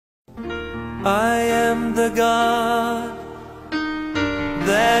I am the God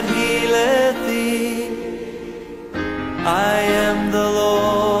that healeth thee. I am the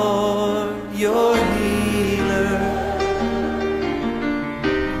Lord, your healer.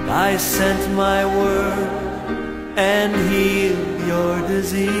 I sent my word and healed your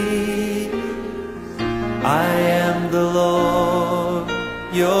disease. I am the Lord,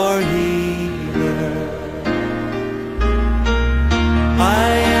 your healer. I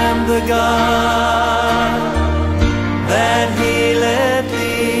am the God that healeth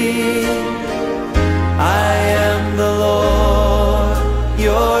thee. I am the Lord,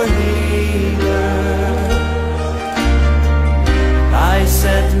 your healer. I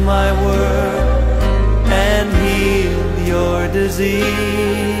sent my word and healed your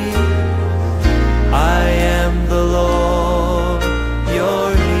disease. I am the Lord,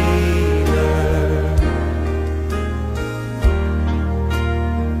 your healer.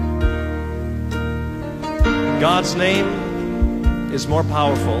 God's name is more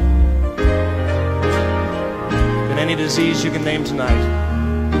powerful than any disease you can name tonight.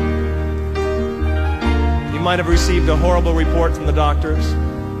 You might have received a horrible report from the doctors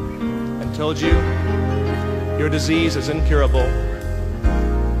and told you your disease is incurable.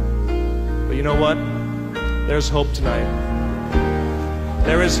 But you know what? There's hope tonight.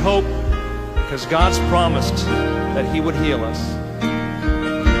 There is hope because God's promised that He would heal us.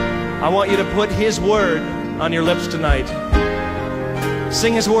 I want you to put His word on your lips tonight.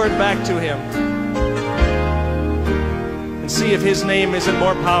 Sing His word back to Him. And see if His name isn't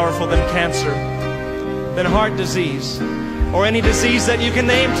more powerful than cancer, than heart disease, or any disease that you can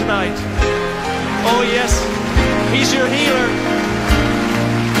name tonight. Oh yes, He's your healer.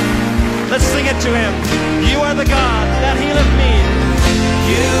 Let's sing it to Him. You are the God that healeth me.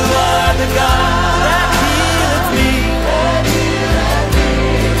 You are the God that healeth me.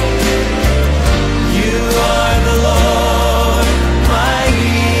 You are the Lord, my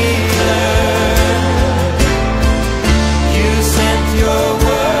healer. You sent your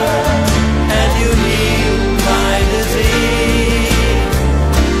word and you healed my disease.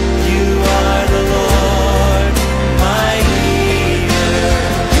 You are the Lord, my healer.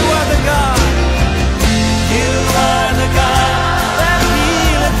 You are the God. You are the God that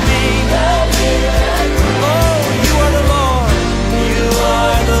healeth me. Oh, you are the Lord. You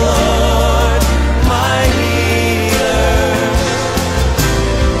are the Lord, my healer.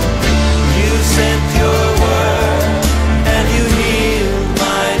 You sent your word and you healed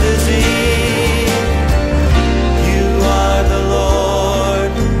my disease. You are the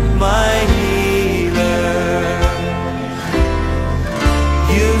Lord, my healer.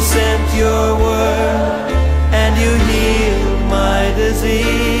 You sent your word and you healed my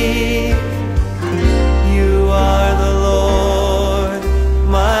disease. You are the Lord,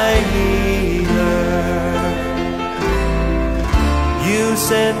 my healer. You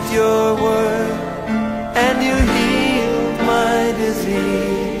sent your word and you healed my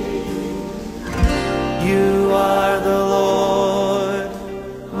disease. You are the Lord,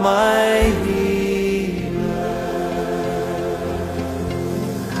 my